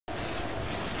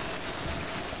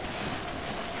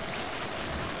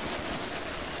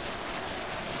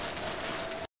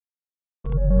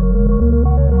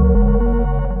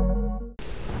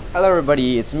Hello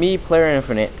everybody, it's me,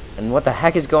 PlayerInfinite, and what the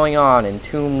heck is going on in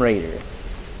Tomb Raider?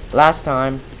 Last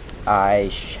time, I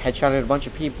headshotted a bunch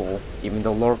of people, even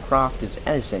though Lara Croft is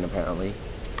innocent apparently.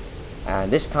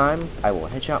 And this time, I will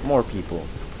headshot more people,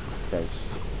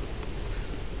 because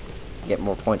I get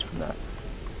more points from that.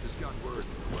 Just got word.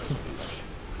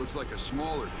 Looks like a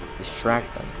smaller group. Distract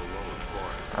them.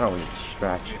 I don't need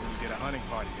distractions. Get a hunting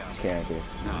party down. Let's get out of here.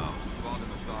 No, Father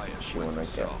Matthias. Shoot one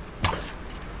right there.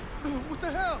 What the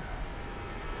hell?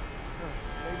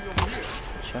 Maybe over here.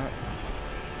 Shot.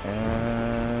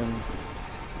 And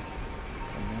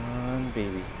come on,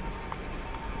 baby.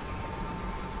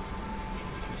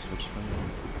 Okay, switch from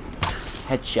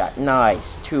headshot.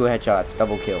 Nice. 2 headshots.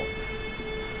 Double kill.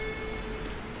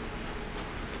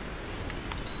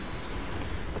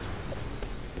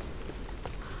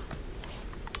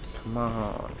 Come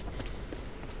on.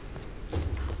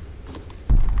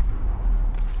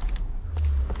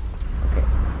 Okay.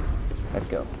 Let's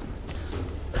go.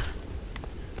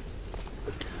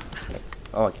 Okay.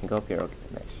 Oh, I can go up here. Okay,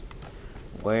 nice.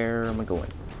 Where am I going?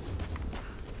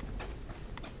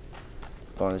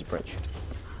 Go on this bridge.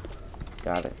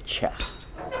 Got a chest.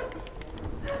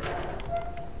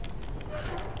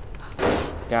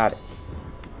 Got it.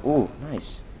 Ooh,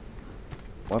 nice.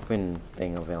 Weapon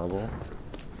thing available.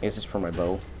 I guess it's for my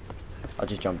bow. I'll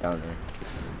just jump down there.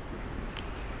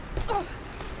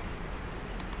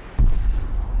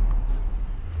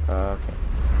 Okay.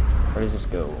 Where does this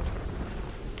go?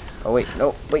 Oh wait,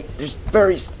 no, wait, there's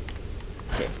berries!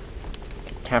 Okay.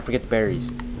 Can't forget the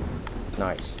berries.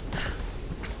 Nice.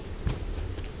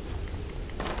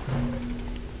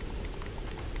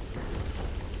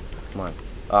 Come on.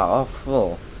 Oh,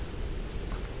 full.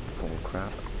 Oh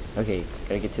crap. Okay,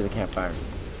 gotta get to the campfire.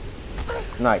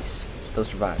 Nice. Still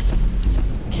survived.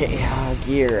 Okay,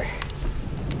 gear.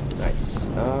 Nice.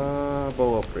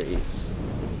 Bow upgrades.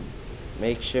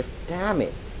 Makeshift. Damn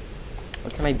it.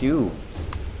 What can I do?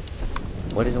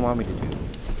 What does it want me to do?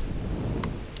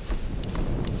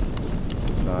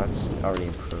 No, that's already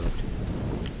improved.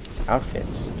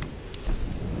 Outfits.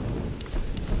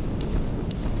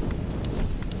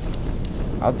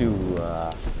 I'll do,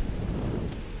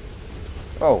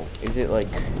 oh, is it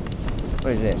like...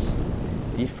 What is this?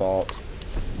 Default.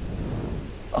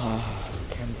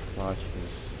 Camouflages.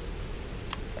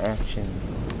 Action.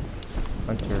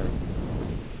 Hunter.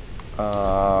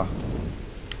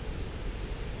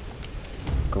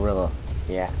 Gorilla.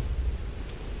 Yeah.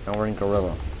 I'm wearing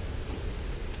gorilla.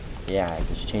 Yeah, I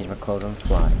just changed my clothes on the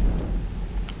fly.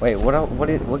 Wait,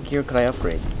 what gear could I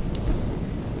upgrade?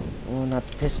 Well, not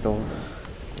the pistol.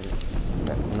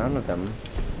 None of them.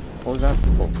 What was that?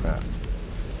 Oh crap.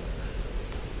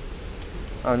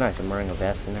 Oh nice, I'm wearing a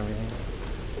vest and everything.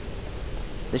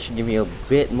 This should give me a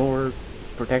bit more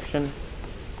protection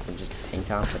than just a tank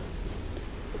top.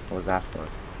 What was that for?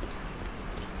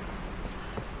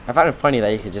 I find it funny that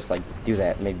you could just like do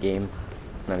that mid-game.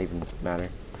 Not even matter.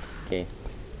 Okay,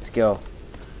 let's go.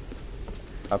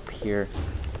 Up here.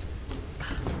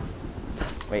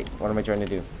 Wait, what am I trying to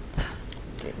do?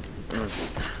 Okay.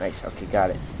 Nice, okay, got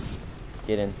it.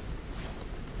 Get in.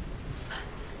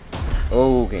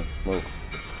 Oh, okay, move.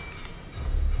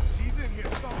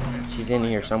 She's in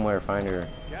here somewhere. Find her.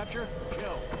 Capture,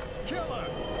 kill her.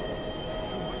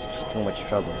 She's too much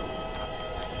trouble.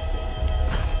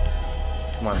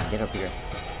 Come on, get up here.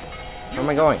 Where am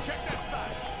I going?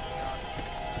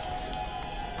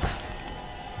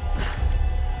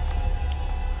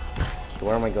 Okay,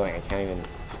 where am I going? I can't even.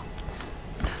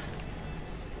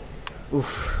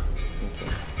 Oof.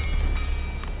 Okay.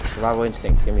 Survival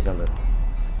instincts. Give me something.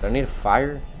 Do I need a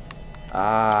fire?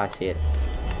 Ah, I see it.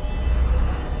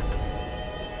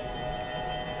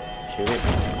 Shoot it.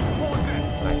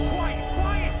 Nice.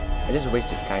 I just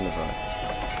wasted kind of a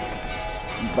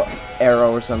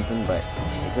arrow or something, but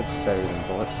that's better than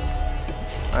bullets.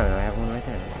 I don't know, I have one right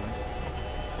there. That's nice.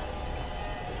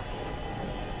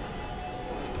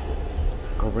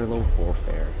 Guerrilla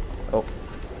warfare. Oh.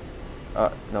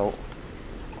 No.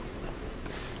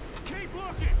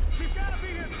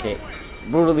 Okay.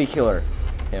 Brutally kill her.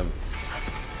 Him.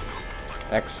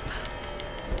 X.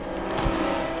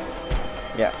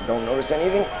 Yeah, don't notice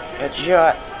anything.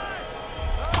 Headshot.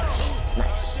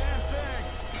 Nice.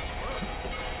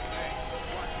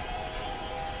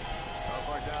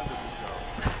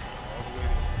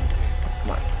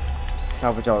 Come on.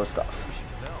 Salvage all the stuff.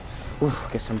 Ooh,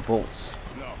 get some bolts.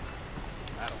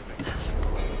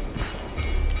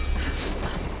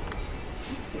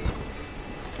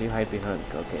 You hide behind.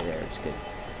 Okay, there. It's good.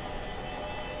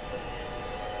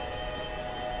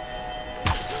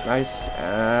 Nice,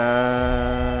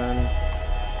 and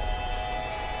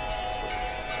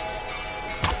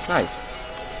Nice.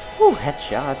 Woo,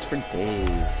 headshots for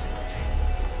days.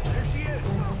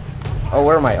 Oh,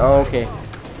 where am I? Oh, okay.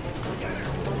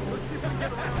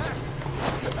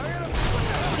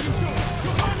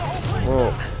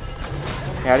 Whoa.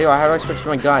 How do I switch to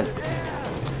my gun?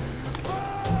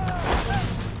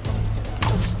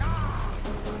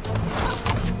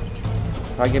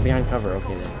 If I get behind cover,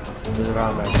 okay then. Does it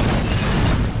automatic?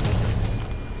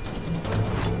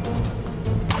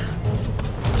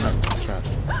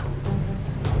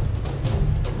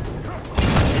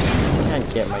 I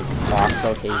can't get my box.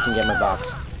 Okay, you can get my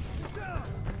box.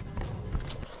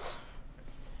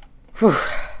 Whew.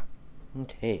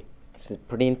 Okay, this is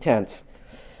pretty intense.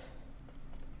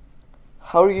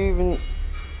 How are you even...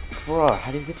 Bruh,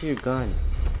 how do you get to your gun?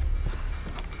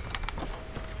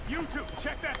 You two,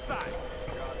 check that side.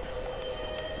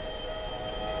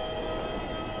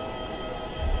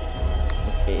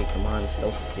 Okay, come on,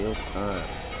 stealth kill time.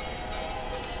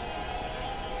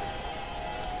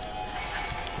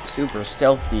 Super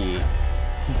stealthy.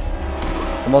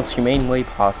 The most humane way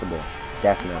possible.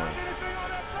 Definitely.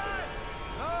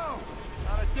 No,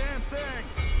 not a damn thing.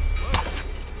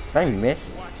 Did I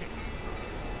miss?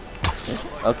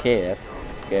 Okay,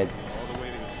 that's good. All the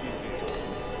way to the sea cage.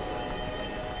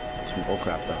 Some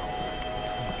bullcrap though.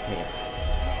 Okay.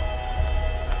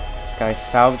 This guy's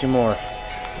salvaging more.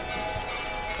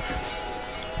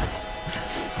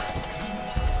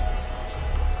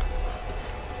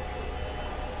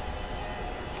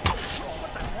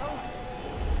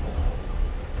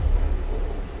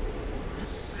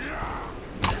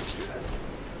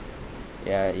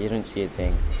 Yeah, you didn't see a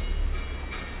thing.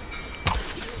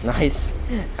 Nice.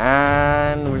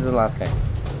 And where's the last guy?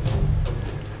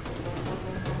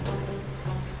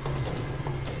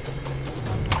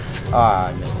 Ah,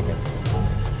 I missed again.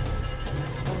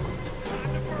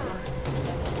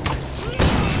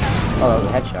 Oh, that was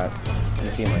a headshot.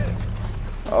 Didn't see him right there.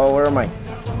 Oh, where am I?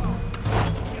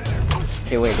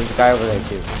 Okay, wait, there's a guy over there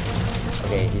too.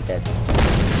 Okay, he's dead.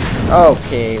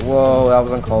 Okay, whoa, that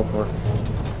was uncalled for.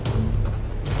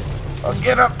 Oh,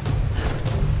 get up!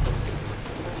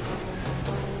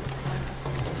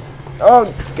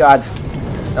 Oh, God.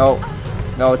 No.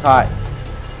 No, it's hot.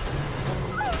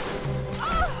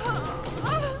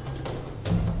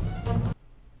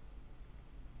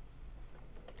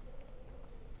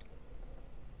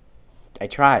 I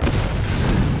tried.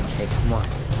 Okay, come on.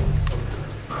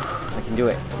 I can do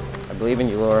it. I believe in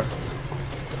you, Laura.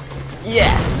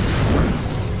 Yeah!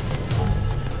 Nice.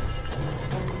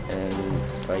 And,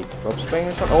 like, rope swing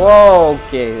or something? Whoa,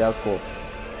 okay, that was cool.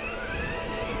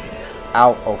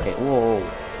 Ow, okay, whoa.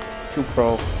 Too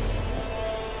pro.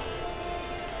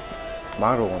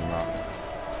 Model unlocked.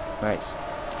 Nice.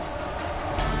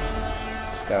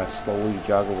 Just gotta slowly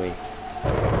jog away.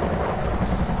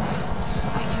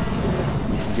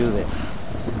 Do this.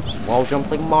 Just wall jump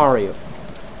like Mario.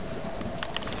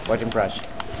 Watch him brush.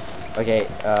 Okay,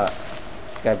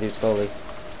 just gotta do it slowly.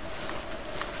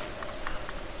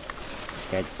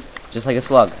 Just like a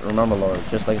slug. Remember, Laura,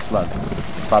 just like a slug.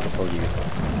 Father told you.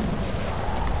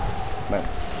 Come on.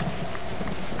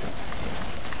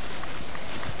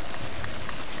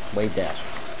 Wave dash.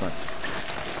 Come on.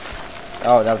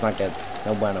 Oh, that was not good.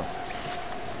 No bueno.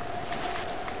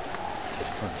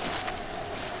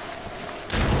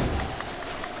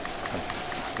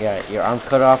 Yeah, your arm's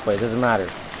cut off, but it doesn't matter.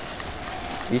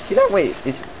 You see that? Wait,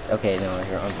 it's okay. No,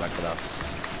 your arm's not cut off.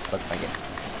 Looks like it.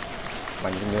 Come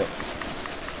on, you can do it.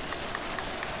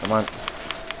 Come on.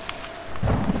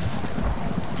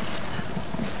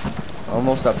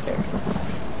 Almost up there.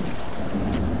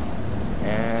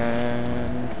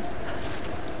 And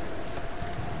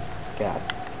God,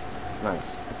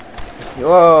 nice.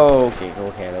 Whoa. Okay.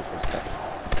 Okay. That was that.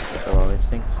 So all these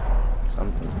things.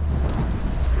 Something.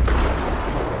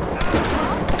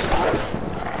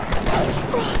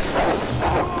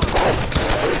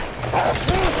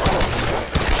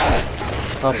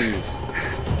 Puppies.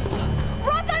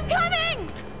 Roth, I'm coming!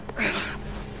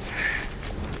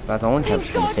 It's not the only time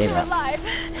she's gonna say that. Alive.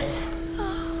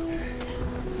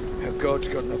 God's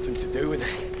got nothing to do with it.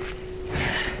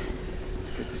 It's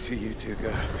good to see you two,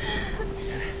 girl.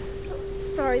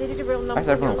 Sorry, they did a real number. Why does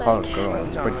everyone on call your her girl? leg.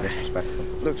 It's pretty disrespectful.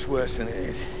 Looks worse than it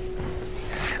is.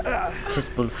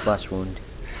 Kissable flesh wound.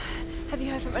 Have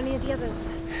you heard from any of the others?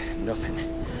 Nothing.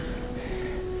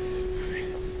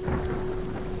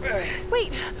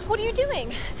 Wait, what are you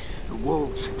doing? The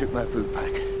wolves took my food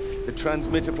pack. The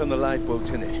transmitter from the lifeboat's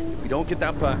in it. If we don't get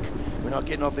that back, we're not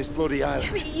getting off this bloody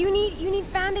island. Wait, you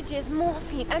need bandages,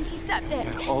 morphine, antiseptic.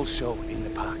 And also in the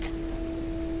pack.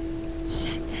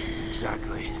 Shit.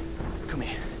 Exactly. Come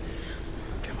here.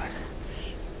 Come on.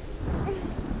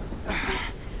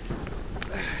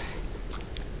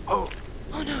 Oh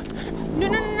no. No,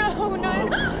 no, no, no, no.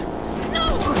 No! No,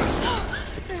 no.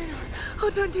 Oh,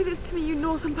 don't do this to me, you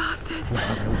northern bastard.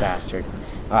 Northern bastard.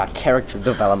 Ah, character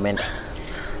development.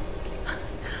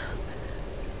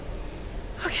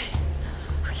 Okay.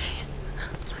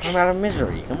 I'm out of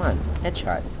misery. Come on.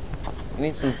 Headshot. You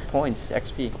need some points.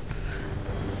 XP.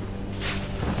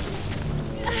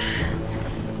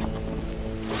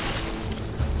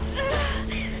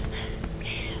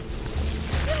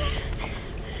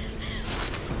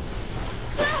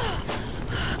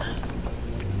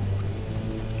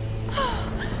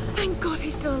 Thank God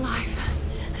he's still alive.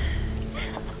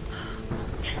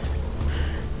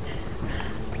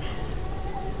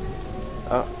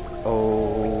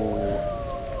 Uh-oh.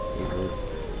 Is it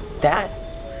that?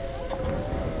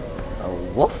 A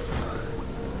wolf?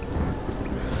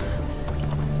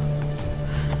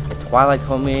 Did Twilight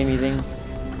told me anything?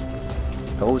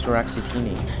 Those were actually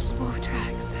teenagers. Wolf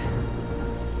tracks.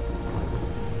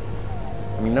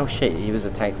 I mean, no shit. He was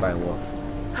attacked by a wolf.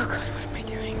 Oh God, what am I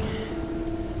doing?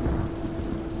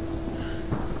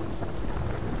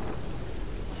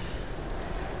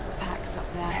 Pack's up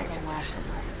there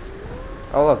somewhere.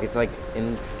 Oh, look. It's like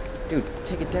in... Dude,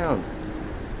 take it down.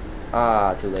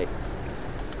 Ah, too late.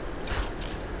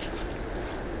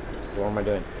 What am I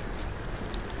doing?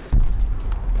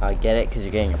 Get it? Because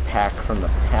you're getting a pack from the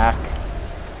pack.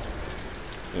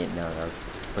 Yeah, no, that was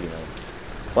pretty lame.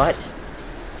 But,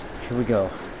 here we go.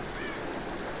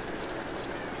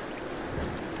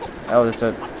 Oh, that's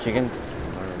a chicken?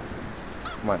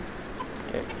 Come on.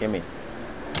 Give me.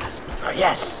 Oh,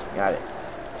 yes! Got it.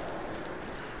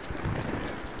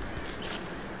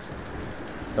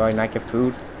 Do I not get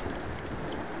food?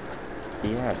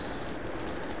 Yes.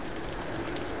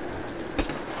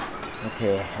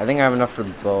 Okay, I think I have enough for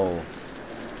the bow.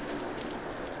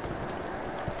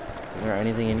 Is there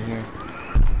anything in here?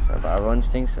 Survival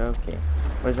instincts? Okay.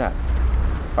 What is that?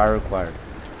 Fire required.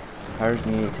 Fires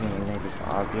needed to ignite this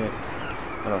object.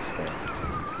 What else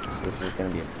there? So this is gonna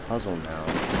be a puzzle now.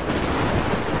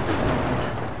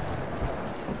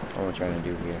 What am I trying to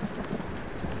do here?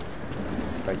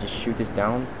 If I just shoot this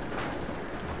down?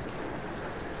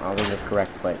 I don't think that's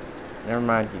correct, but never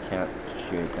mind, you can't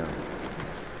shoot it down.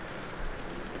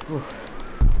 Whew.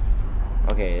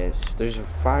 Okay, there's a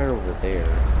fire over there.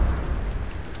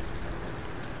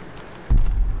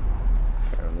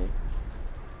 Apparently.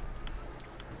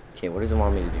 Okay, what does it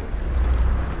want me to do? It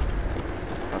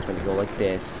wants me to go like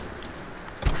this.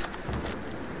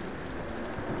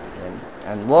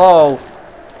 And whoa!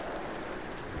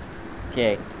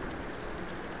 Okay.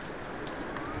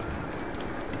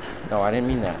 No, I didn't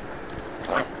mean that.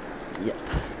 Yes.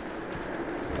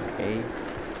 Okay.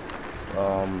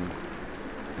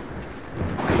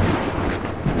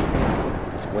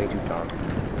 It's way too dark.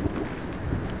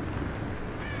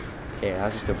 Okay,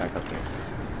 let's just go back up here.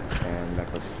 And back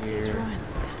up These here.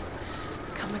 ruins.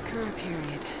 Kamakura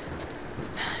period.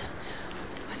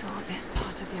 Was all this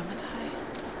part of Yamatai?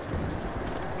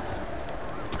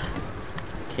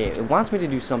 Okay, it wants me to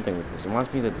do something with this. It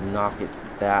wants me to knock it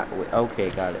that way. Okay,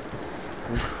 got it.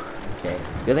 Okay.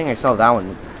 Good thing I saw that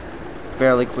one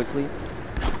fairly quickly.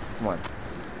 Come on.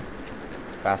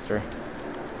 Faster.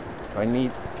 Do I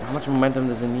need... How much momentum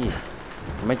does it need?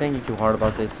 Am I thinking too hard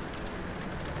about this?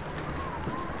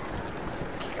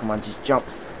 Okay, come on, just jump.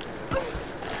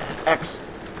 X.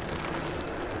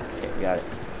 Okay, got it.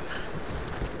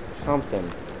 Something.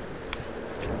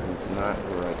 It's not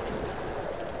right.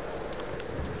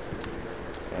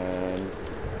 And...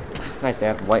 Nice, they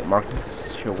have white markings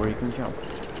to show where you can jump.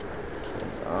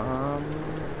 Okay,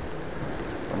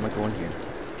 I'm gonna go in here.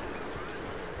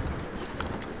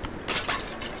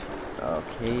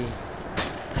 Okay.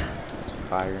 It's a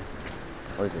fire.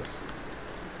 What is this?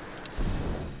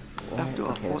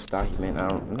 Okay, it's a document.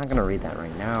 I'm not gonna read that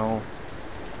right now.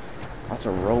 Lots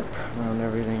of rope around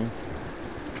everything.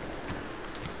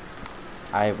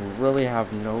 I really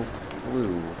have no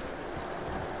clue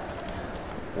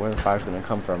where the fire's gonna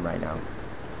come from right now.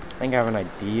 I think I have an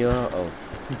idea of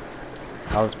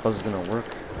how this puzzle's gonna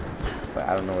work, but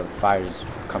I don't know where the fire's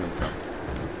coming from.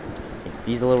 Like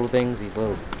these little things, these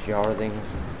little jar things,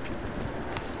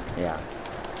 yeah,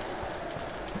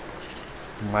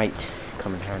 might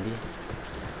come in handy.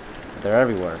 But they're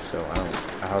everywhere, so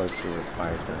I hardly see where the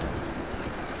fire's gonna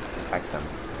affect them.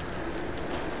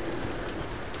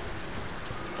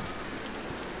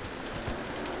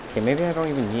 Okay, maybe I don't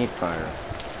even need fire.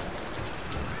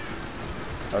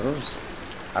 Are those...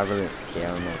 I really... Okay, I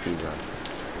don't know what these are.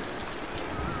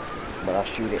 But I'll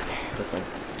shoot it with them.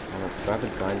 Do I have a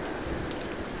gun?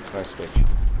 How do I switch?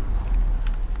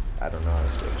 I don't know how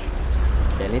to switch.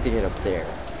 Okay, I need to get up there.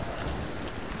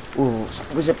 Ooh,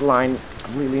 zip line,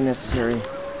 completely necessary.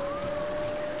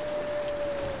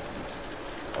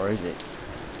 Or is it?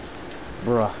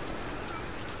 Bruh.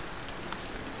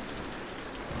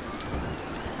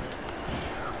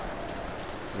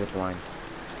 Zip line.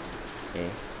 Okay,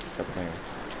 it's up there.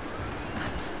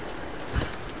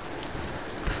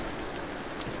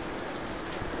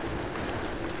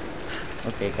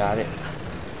 Okay, got it.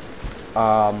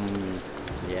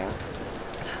 Yeah.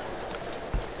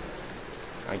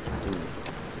 I can do it.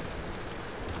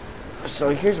 So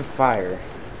here's a fire.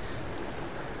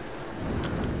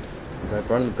 Do I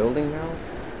burn the building now?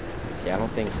 Yeah, I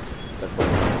don't think that's what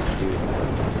I'm going to do.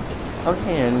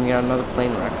 Okay, and we got another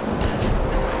plane wreck.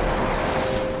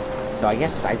 So I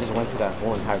guess I just went through that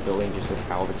whole entire building just to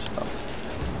salvage stuff.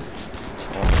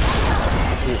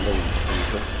 Completely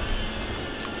useless.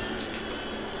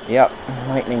 Yep,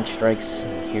 lightning strikes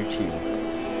here too.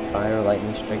 Fire,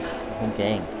 lightning strikes, the whole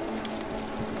gang.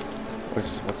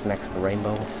 What's next? The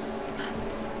rainbow?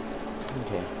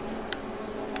 Okay.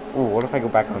 Ooh, what if I go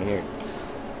back on here?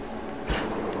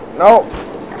 No!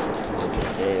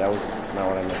 Okay, that was not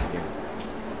what I meant to do.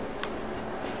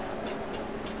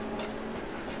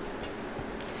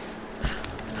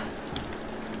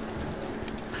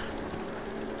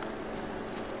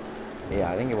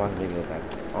 Yeah, I think it wanted me to go back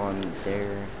on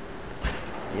there.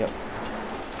 Yep.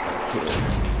 Okay.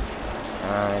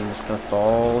 I'm just gonna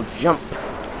fall. Jump!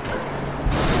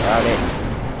 Got it.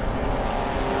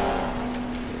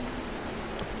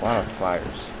 A lot of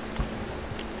fires.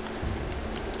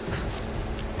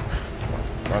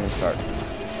 Run and start.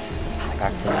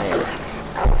 Packs in there.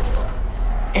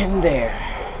 In there!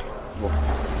 Whoa.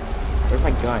 Where's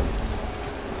my gun?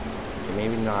 Okay,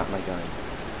 maybe not my gun.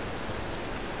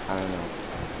 I don't know.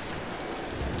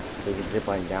 So we could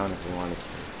zipline down if we wanted to.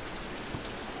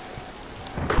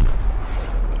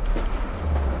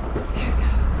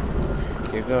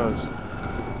 Here goes.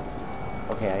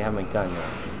 Okay, I have my gun now.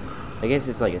 I guess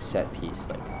it's like a set piece.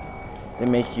 Like, they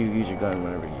make you use your gun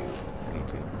whenever you need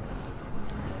to.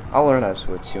 I'll learn how to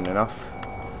switch soon enough.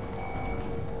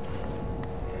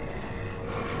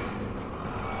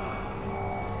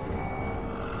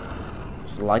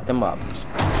 Just light them up.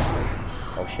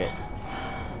 Oh shit.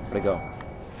 Where'd it go?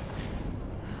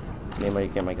 Anybody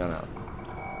get my gun out?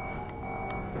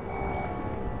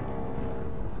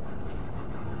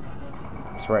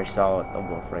 I swear I saw a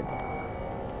wolf right there.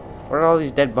 Where are all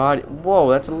these dead bodies?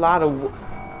 Whoa, that's a lot of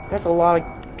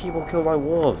people killed by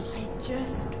wolves. I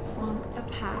just want a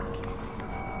pack.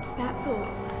 That's all.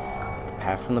 The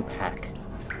pack from the pack.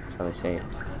 That's how they say it.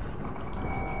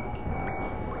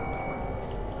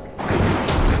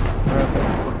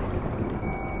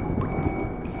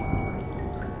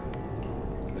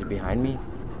 Is it behind me?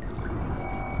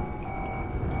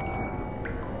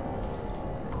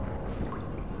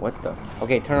 What the?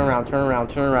 Okay, turn around, turn around,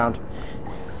 turn around.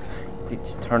 Please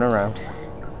just turn around.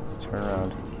 Just turn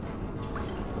around.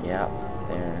 Yeah,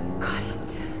 then. Got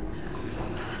it.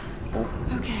 Oh.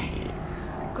 Okay.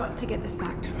 Got to get this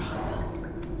back to Roth.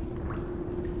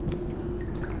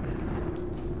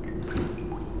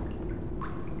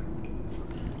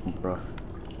 Bro.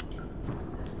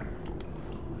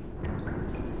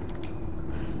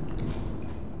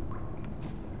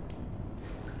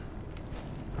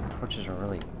 Torches are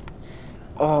really.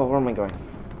 Oh, where am I going?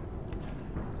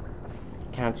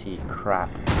 Can't see. Crap.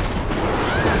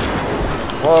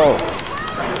 Whoa.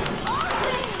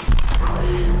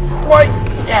 What?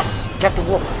 Yes! Get the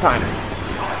wolf this time.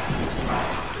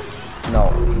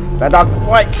 No. Bad dog.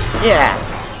 What? Yeah.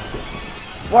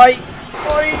 Why?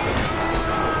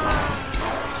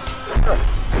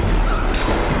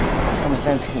 Come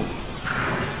fence can.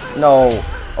 No.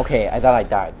 Okay, I thought I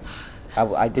died.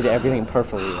 I did everything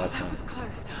perfectly that time. That was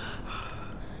close.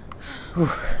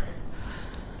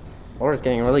 Laura's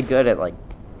getting really good at, like,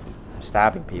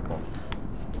 stabbing people.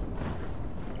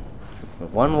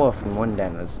 With one wolf in one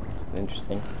den, that's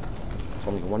interesting. There's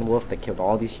only one wolf that killed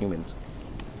all these humans.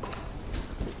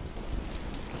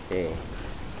 Okay.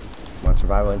 Come on,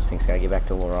 survival instincts, gotta get back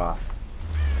to Roth.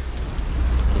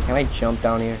 Okay, can I jump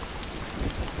down here?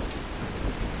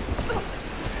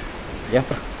 Yep.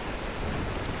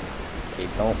 Okay,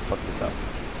 don't fuck this up.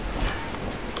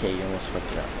 Okay, you almost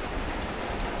fucked it up.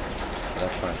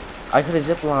 That's fine. I could have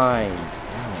ziplined.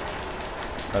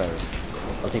 Whatever.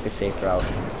 I'll take the safe route,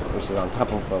 which is on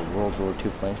top of a World War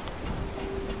II plane.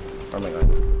 Where am I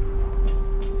going?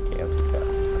 Okay, I'll take that.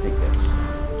 I'll take this.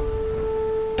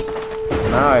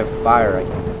 Now I have fire. I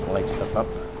can light stuff up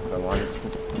if I wanted to.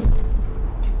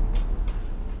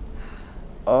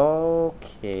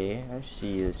 Okay, I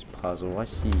see this puzzle. I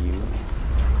see you.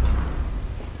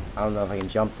 I don't know if I can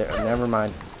jump there. Never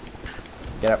mind.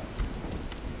 Get up.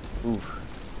 Oof.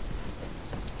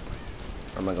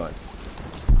 Where am I going?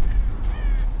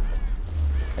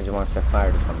 I just want to set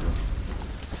fire to something.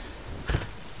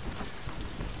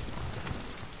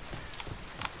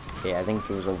 Okay, I think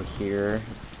it was over here.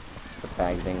 The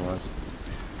bag thing was.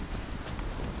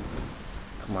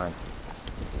 Come on.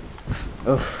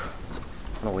 Oof.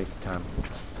 What a waste of time.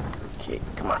 Okay,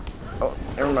 come on. Oh,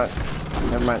 never mind.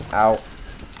 Never mind. Ow.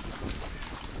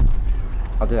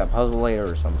 I'll do that puzzle later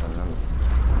or something.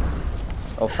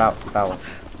 Oh, foul. Alright.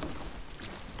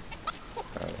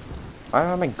 Why do I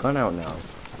have my gun out now?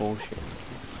 It's bullshit.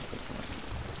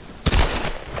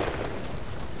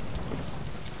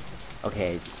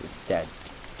 Okay, it's dead.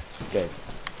 Good.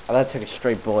 I thought it took a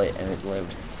straight bullet and it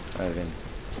lived. Rather than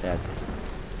it's dead.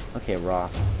 Okay,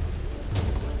 Roth.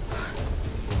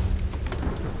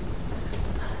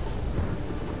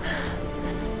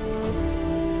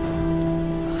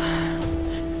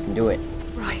 You can do it.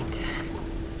 Right.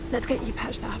 Let's get you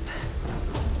patched up.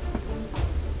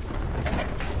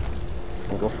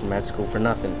 I'll go from med school for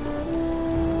nothing.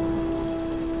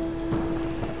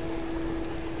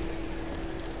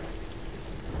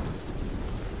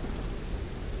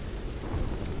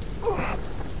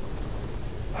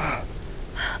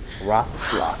 Roth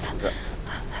sloth.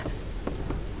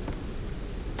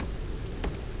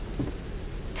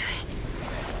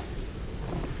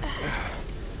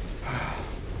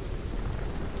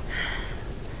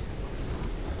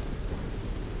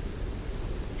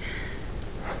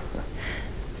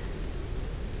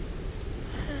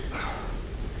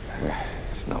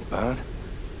 It's not bad.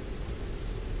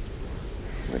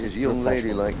 Where does a young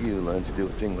lady like you learn to do a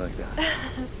thing like that?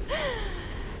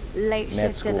 Late Med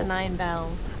shift school. at the 9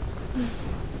 Bells.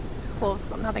 Wolf's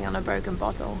got nothing on a broken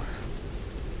bottle.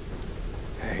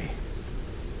 Hey,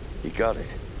 you got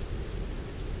it.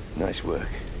 Nice work.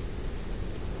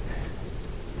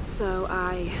 So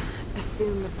I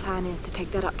assume the plan is to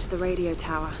take that up to the radio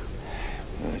tower.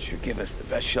 Well, it should give us the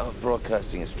best shot of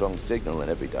broadcasting a strong signal in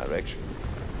every direction.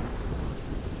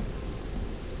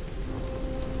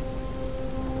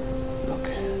 Look,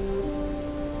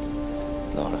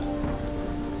 Lara,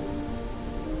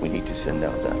 we need to send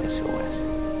out that SOS.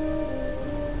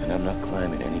 And I'm not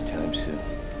climbing anytime soon.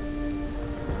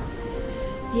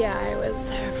 Yeah, I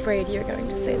was afraid you were going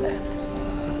to say that.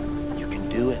 You can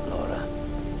do it, Lara.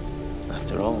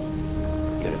 After all,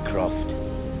 you're a Croft.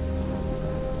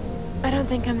 I don't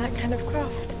think I'm that kind of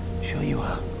Croft. Sure you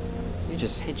are. You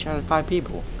just headshotted 5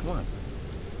 people. Come on.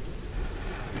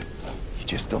 You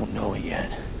just don't know it yet.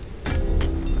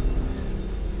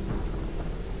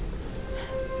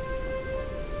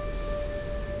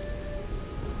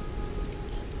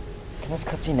 Can this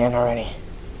cutscene end already?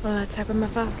 Well, let's hope I'm a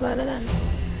fast learner then.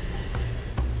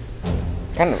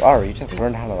 Kind of are. You just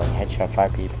learned how to like headshot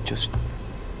 5 people. Just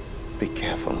be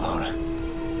careful, Lara.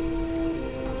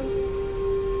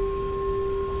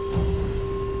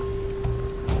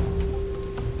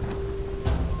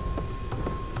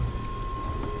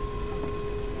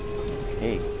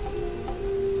 Hey.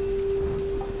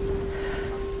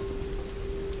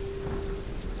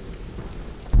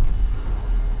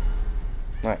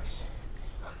 Nice.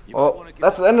 Well,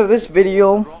 that's the end of this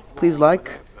video. Please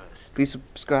like, please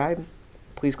subscribe,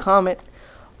 please comment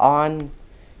on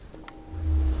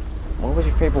what was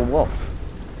your favorite wolf?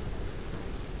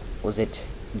 Was it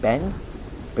Ben,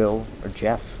 Bill, or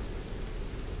Jeff?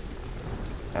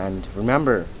 And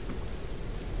remember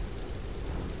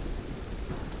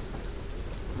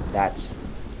that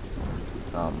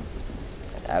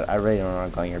I really don't know where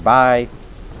I'm going here. Bye.